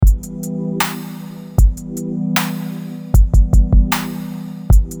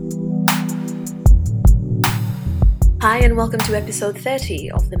Hi, and welcome to episode 30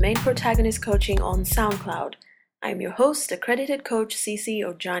 of the Main Protagonist Coaching on SoundCloud. I'm your host, accredited coach Cici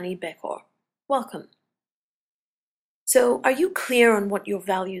Ojani Bekor. Welcome. So, are you clear on what your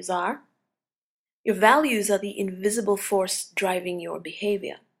values are? Your values are the invisible force driving your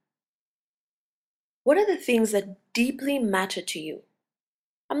behavior. What are the things that deeply matter to you?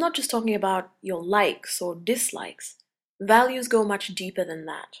 I'm not just talking about your likes or dislikes. Values go much deeper than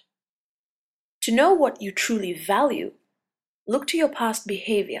that. To know what you truly value, look to your past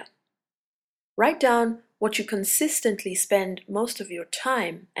behavior. Write down what you consistently spend most of your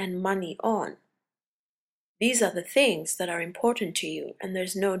time and money on. These are the things that are important to you, and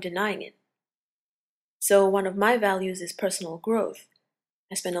there's no denying it. So one of my values is personal growth.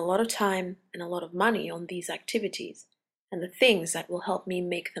 I spend a lot of time and a lot of money on these activities and the things that will help me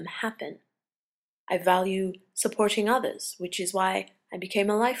make them happen. I value supporting others, which is why I became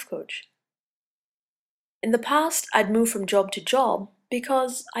a life coach. In the past, I'd move from job to job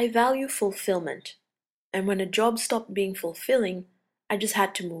because I value fulfillment. And when a job stopped being fulfilling, I just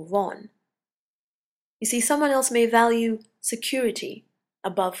had to move on. You see, someone else may value security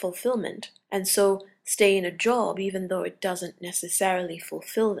above fulfillment, and so stay in a job even though it doesn't necessarily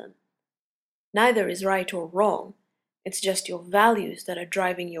fulfill them. Neither is right or wrong. It's just your values that are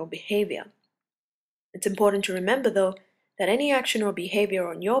driving your behavior. It's important to remember, though, that any action or behavior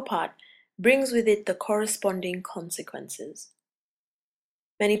on your part brings with it the corresponding consequences.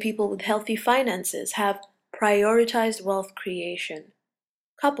 Many people with healthy finances have prioritized wealth creation.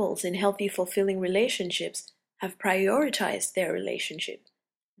 Couples in healthy, fulfilling relationships have prioritized their relationship.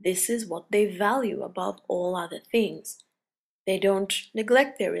 This is what they value above all other things. They don't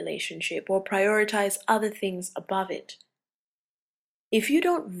neglect their relationship or prioritize other things above it. If you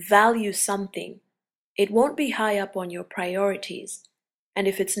don't value something, it won't be high up on your priorities. And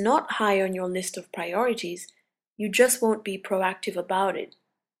if it's not high on your list of priorities, you just won't be proactive about it,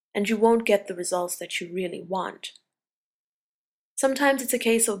 and you won't get the results that you really want. Sometimes it's a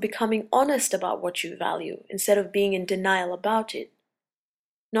case of becoming honest about what you value instead of being in denial about it.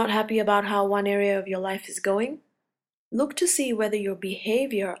 Not happy about how one area of your life is going? Look to see whether your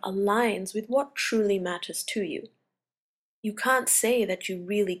behavior aligns with what truly matters to you. You can't say that you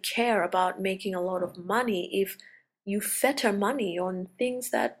really care about making a lot of money if you fetter money on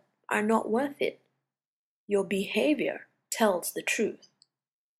things that are not worth it. Your behavior tells the truth.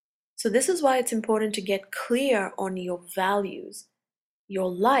 So this is why it's important to get clear on your values. Your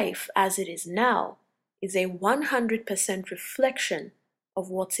life as it is now is a 100% reflection of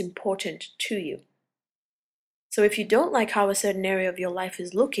what's important to you. So if you don't like how a certain area of your life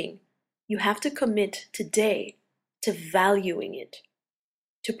is looking, you have to commit today to valuing it,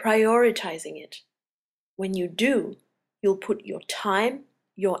 to prioritizing it. When you do, you'll put your time,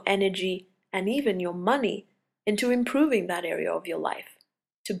 your energy, and even your money into improving that area of your life,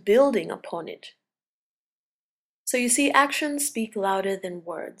 to building upon it. So you see, actions speak louder than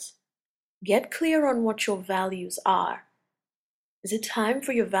words. Get clear on what your values are. Is it time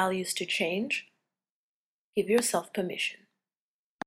for your values to change? Give yourself permission.